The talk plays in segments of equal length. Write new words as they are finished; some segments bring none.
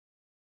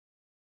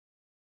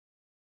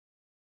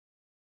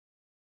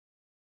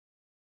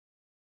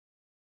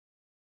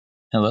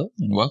Hello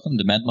and welcome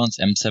to Medmont's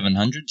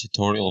M700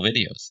 tutorial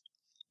videos.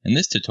 In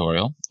this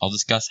tutorial, I'll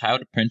discuss how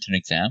to print an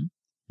exam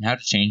and how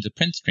to change the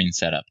print screen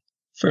setup.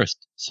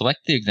 First,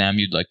 select the exam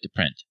you'd like to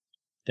print.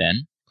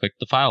 Then, click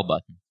the File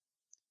button.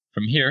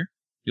 From here,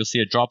 you'll see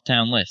a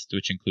drop-down list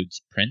which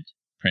includes Print,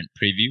 Print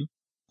Preview,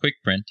 Quick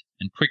Print,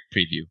 and Quick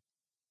Preview.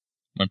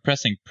 When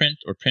pressing Print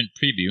or Print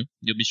Preview,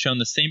 you'll be shown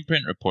the same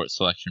print report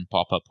selection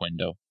pop-up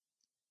window.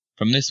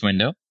 From this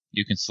window,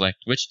 you can select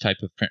which type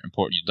of print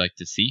report you'd like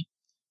to see,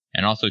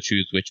 and also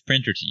choose which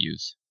printer to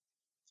use.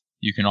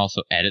 You can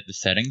also edit the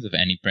settings of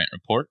any print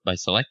report by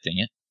selecting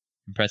it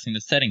and pressing the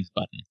Settings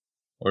button,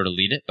 or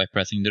delete it by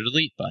pressing the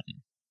Delete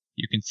button.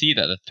 You can see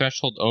that the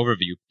threshold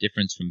overview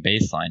difference from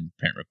baseline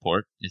print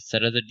report is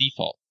set as a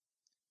default.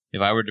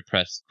 If I were to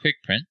press Quick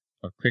Print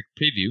or Quick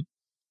Preview,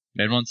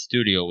 Medmont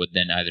Studio would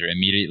then either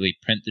immediately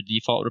print the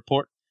default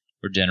report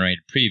or generate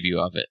a preview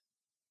of it.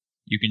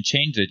 You can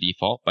change the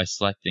default by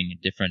selecting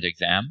a different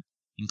exam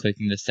and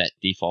clicking the Set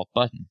Default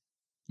button.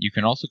 You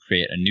can also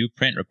create a new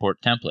print report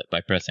template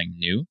by pressing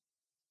New,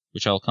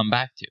 which I'll come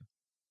back to.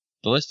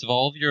 The list of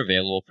all of your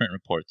available print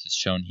reports is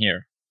shown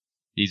here.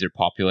 These are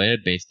populated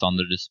based on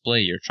the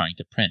display you're trying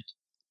to print.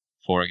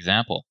 For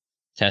example,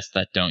 tests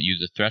that don't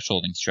use a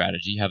thresholding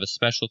strategy have a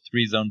special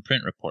 3-zone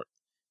print report,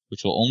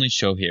 which will only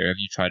show here if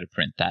you try to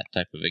print that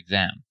type of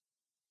exam.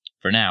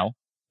 For now,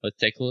 let's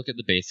take a look at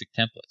the basic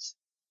templates.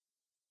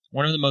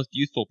 One of the most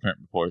useful print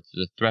reports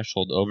is a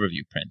threshold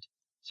overview print,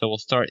 so we'll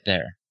start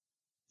there.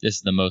 This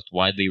is the most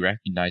widely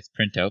recognized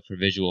printout for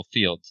visual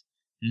fields,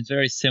 and is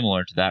very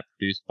similar to that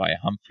produced by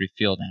a Humphrey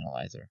field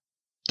analyzer.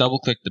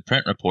 Double-click the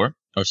print report,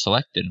 or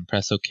select it and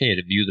press OK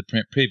to view the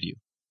print preview.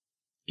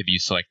 If you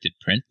selected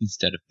Print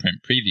instead of Print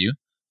Preview,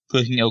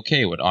 clicking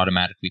OK would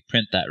automatically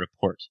print that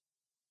report.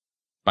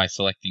 By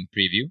selecting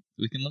Preview,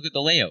 we can look at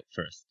the layout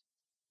first.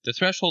 The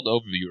Threshold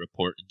Overview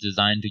report is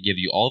designed to give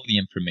you all of the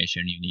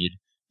information you need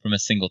from a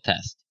single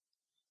test.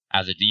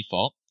 As a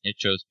default, it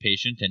shows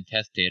patient and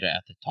test data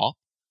at the top,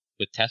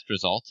 with test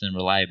results and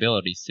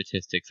reliability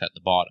statistics at the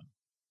bottom.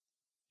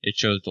 It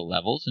shows the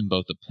levels in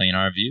both a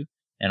planar view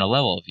and a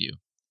level view,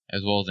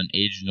 as well as an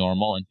age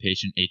normal and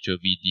patient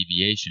HOV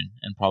deviation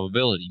and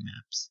probability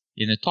maps.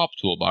 In the top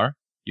toolbar,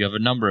 you have a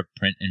number of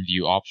print and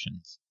view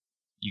options.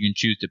 You can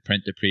choose to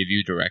print the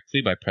preview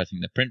directly by pressing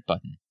the Print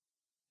button.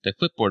 The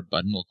Clipboard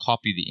button will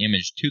copy the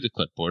image to the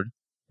clipboard,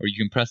 or you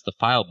can press the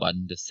File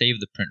button to save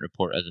the print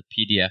report as a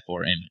PDF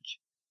or image.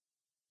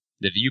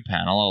 The View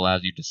panel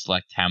allows you to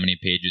select how many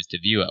pages to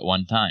view at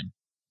one time.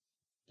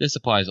 This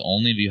applies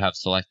only if you have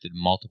selected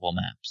multiple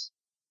maps.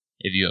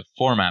 If you have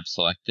 4 maps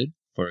selected,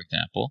 for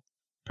example,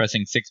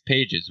 pressing 6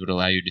 pages would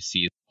allow you to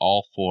see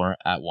all 4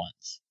 at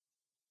once.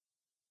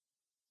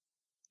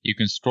 You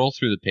can scroll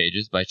through the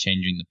pages by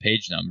changing the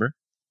page number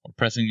or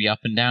pressing the up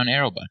and down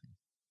arrow button.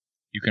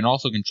 You can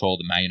also control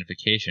the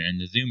magnification in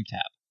the Zoom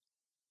tab.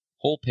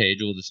 Whole page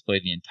will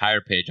display the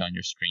entire page on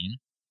your screen,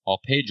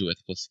 while page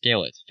width will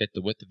scale it to fit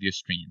the width of your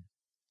screen.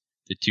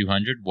 The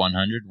 200,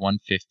 100,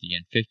 150,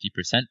 and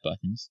 50%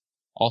 buttons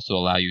also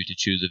allow you to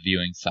choose a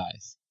viewing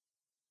size.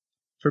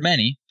 For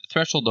many, the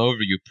Threshold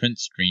Overview print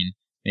screen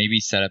may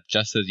be set up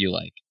just as you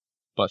like,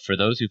 but for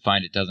those who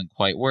find it doesn't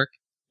quite work,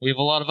 we have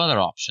a lot of other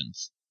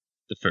options.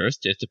 The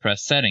first is to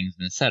press Settings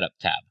in the Setup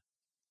tab.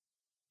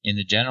 In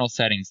the General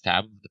Settings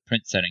tab of the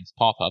Print Settings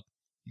pop-up,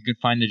 you can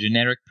find the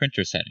generic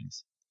printer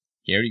settings.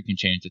 Here you can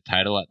change the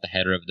title at the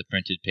header of the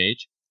printed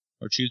page,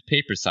 or choose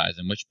paper size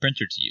and which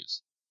printer to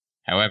use.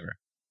 However,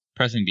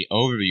 pressing the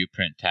Overview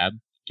Print tab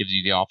gives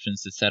you the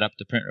options to set up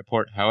the print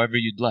report however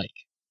you'd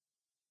like.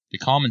 The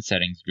Common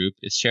Settings group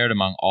is shared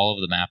among all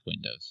of the map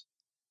windows.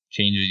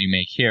 Changes you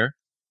make here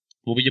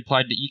will be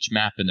applied to each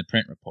map in the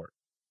print report.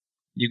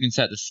 You can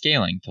set the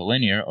scaling to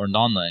linear or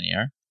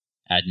nonlinear,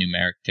 add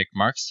numeric tick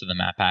marks to the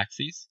map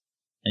axes,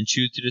 and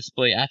choose to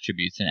display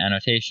attributes and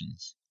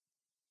annotations.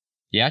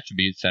 The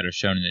attributes that are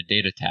shown in the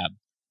Data tab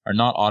are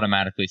not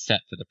automatically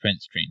set for the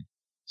print screen,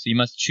 so you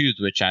must choose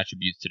which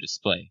attributes to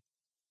display.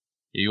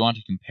 If you want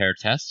to compare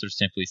tests or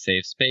simply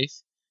save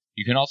space,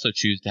 you can also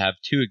choose to have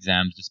 2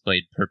 exams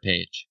displayed per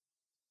page.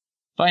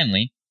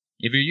 Finally,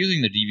 if you're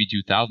using the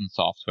DV2000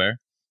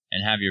 software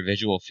and have your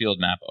visual field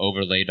map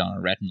overlaid on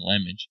a retinal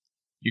image,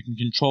 you can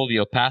control the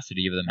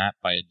opacity of the map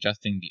by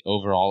adjusting the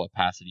overall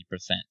opacity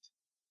percent.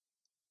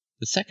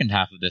 The second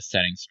half of this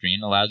settings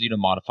screen allows you to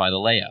modify the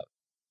layout.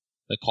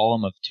 The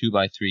column of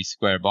 2x3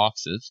 square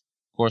boxes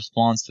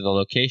corresponds to the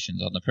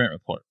locations on the print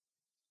report.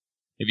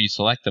 If you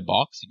select a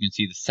box, you can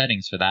see the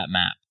settings for that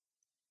map.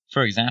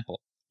 For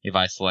example, if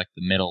I select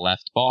the middle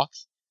left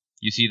box,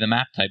 you see the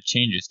map type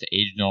changes to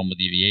age normal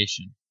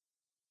deviation.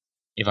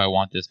 If I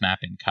want this map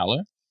in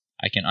color,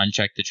 I can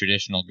uncheck the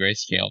traditional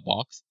grayscale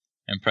box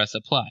and press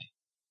Apply.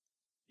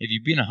 If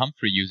you've been a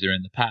Humphrey user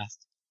in the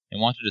past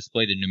and want to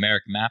display the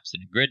numeric maps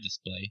in a grid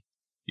display,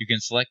 you can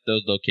select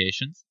those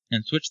locations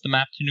and switch the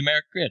map to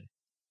numeric grid.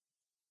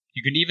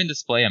 You can even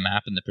display a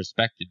map in the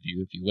perspective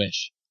view if you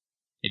wish.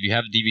 If you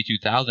have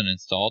DV2000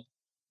 installed,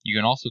 you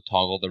can also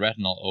toggle the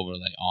retinal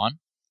overlay on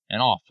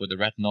and off with the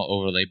retinal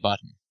overlay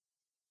button.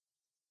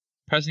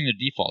 Pressing the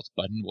Defaults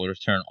button will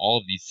return all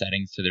of these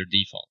settings to their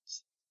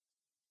defaults.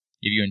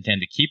 If you intend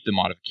to keep the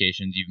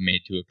modifications you've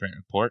made to a print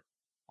report,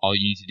 all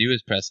you need to do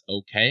is press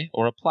OK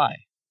or Apply.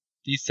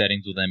 These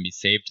settings will then be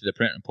saved to the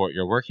print report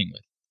you're working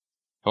with.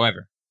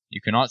 However,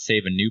 you cannot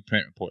save a new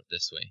print report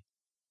this way.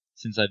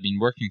 Since I've been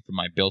working from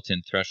my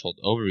built-in threshold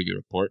overview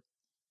report,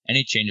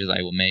 any changes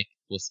I will make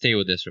will stay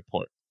with this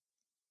report.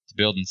 To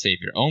build and save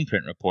your own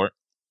print report,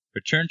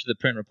 return to the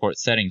print report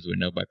settings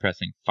window by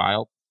pressing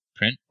File,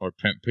 Print, or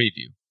Print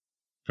Preview.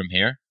 From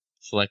here,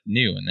 select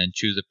New and then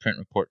choose a print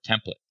report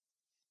template.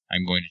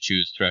 I'm going to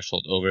choose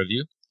Threshold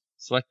Overview,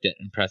 select it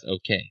and press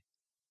OK.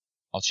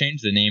 I'll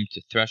change the name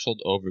to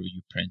Threshold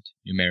Overview Print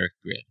Numeric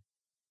Grid.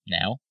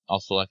 Now,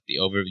 I'll select the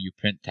Overview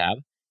Print tab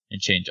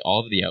and change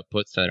all of the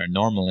outputs that are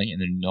normally in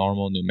the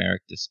normal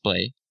numeric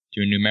display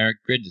to a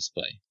numeric grid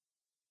display.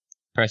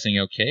 Pressing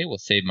OK will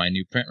save my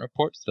new print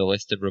report to the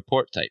list of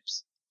report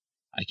types.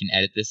 I can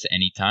edit this at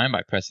any time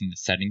by pressing the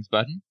Settings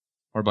button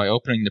or by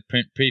opening the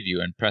Print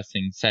Preview and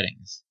pressing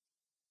Settings.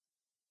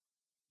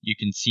 You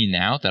can see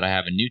now that I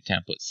have a new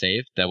template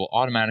saved that will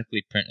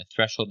automatically print a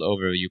Threshold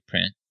Overview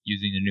print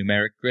using the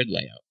numeric grid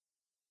layout.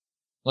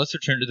 Let's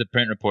return to the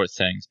Print Report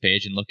Settings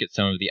page and look at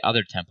some of the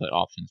other template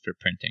options for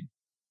printing.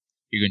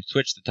 You can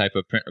switch the type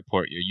of print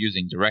report you're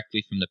using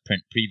directly from the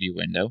Print Preview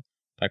window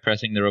by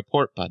pressing the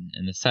Report button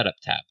in the Setup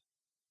tab.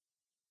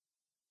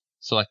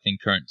 Selecting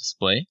Current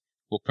Display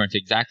will print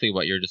exactly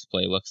what your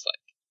display looks like.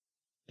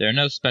 There are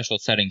no special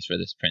settings for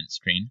this print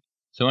screen,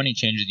 so any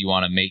changes you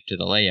want to make to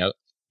the layout,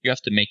 you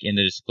have to make in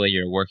the display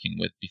you're working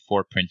with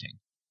before printing.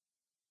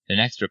 The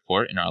next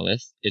report in our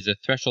list is a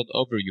Threshold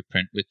Overview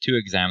print with 2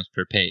 exams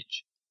per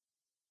page.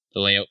 The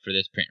layout for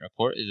this print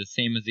report is the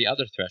same as the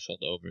other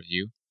Threshold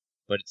Overview,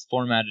 but it's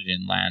formatted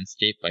in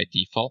landscape by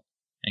default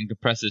and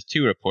compresses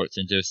 2 reports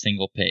into a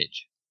single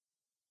page.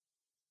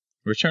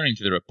 Returning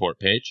to the report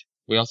page,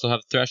 we also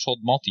have Threshold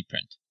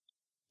Multiprint.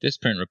 This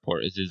print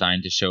report is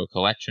designed to show a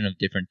collection of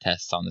different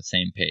tests on the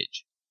same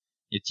page.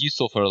 It's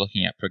useful for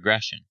looking at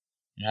progression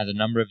and has a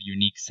number of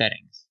unique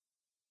settings.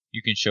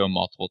 You can show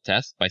multiple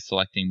tests by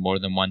selecting more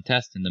than one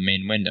test in the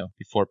main window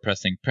before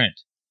pressing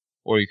Print,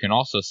 or you can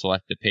also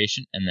select the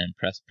patient and then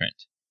press Print.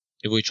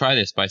 If we try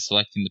this by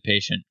selecting the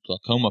patient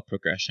glaucoma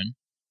progression,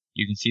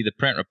 you can see the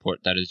print report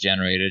that is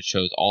generated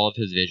shows all of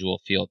his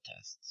visual field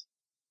tests.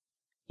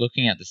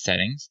 Looking at the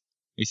settings,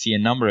 we see a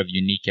number of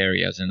unique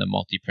areas in the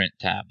Multiprint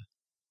tab.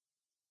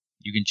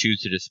 You can choose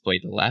to display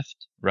the left,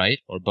 right,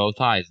 or both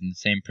eyes in the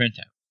same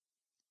printout.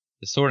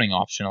 The sorting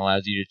option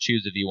allows you to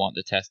choose if you want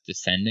the test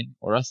descending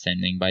or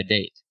ascending by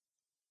date.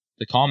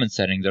 The common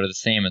settings are the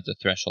same as the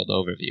Threshold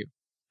Overview,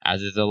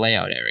 as is the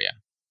layout area.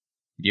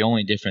 The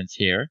only difference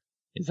here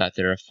is that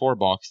there are 4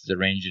 boxes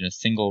arranged in a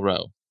single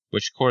row,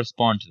 which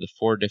correspond to the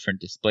 4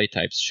 different display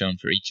types shown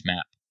for each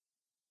map.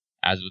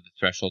 As with the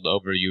Threshold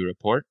Overview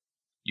report,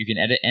 you can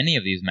edit any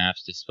of these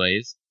maps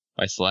displays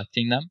by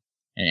selecting them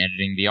and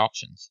editing the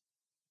options.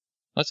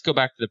 Let's go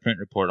back to the print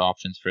report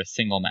options for a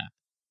single map.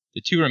 The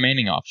 2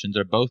 remaining options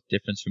are both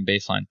difference from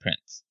baseline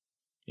prints.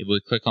 If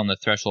we click on the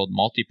Threshold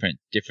Multiprint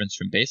Difference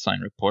from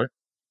Baseline report,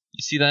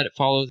 you see that it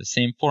follows the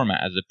same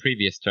format as the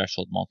previous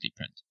Threshold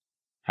Multiprint.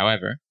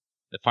 However,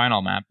 the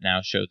final map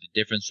now shows the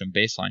difference from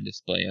baseline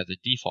display as a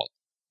default,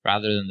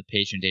 rather than the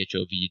patient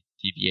HOV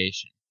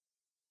deviation.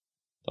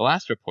 The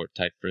last report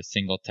type for a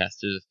single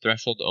test is a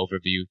Threshold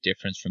Overview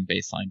Difference from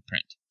Baseline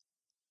print.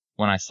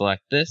 When I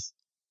select this,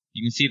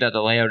 you can see that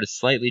the layout is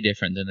slightly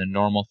different than the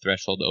normal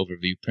Threshold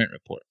Overview print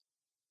report.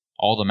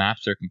 All the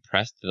maps are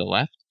compressed to the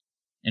left,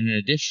 and an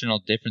additional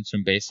difference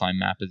from baseline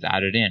map is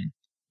added in,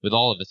 with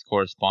all of its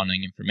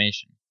corresponding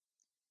information.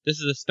 This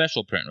is a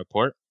special print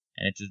report,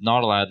 and it does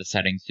not allow the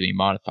settings to be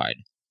modified.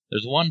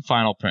 There's one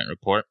final print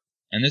report,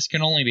 and this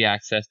can only be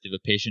accessed if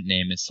a patient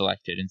name is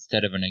selected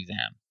instead of an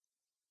exam.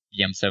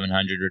 The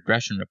M700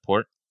 regression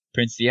report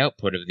prints the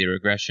output of the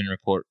regression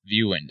report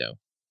view window.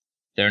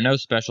 There are no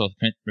special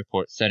print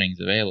report settings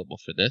available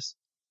for this,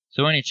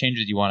 so any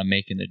changes you want to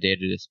make in the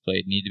data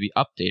displayed need to be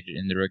updated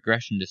in the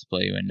regression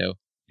display window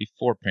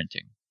before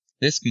printing.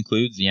 This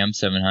concludes the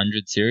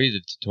M700 series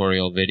of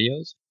tutorial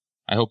videos.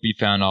 I hope you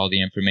found all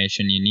the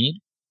information you need.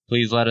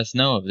 Please let us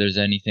know if there's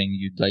anything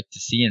you'd like to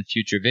see in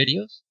future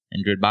videos,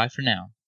 and goodbye for now.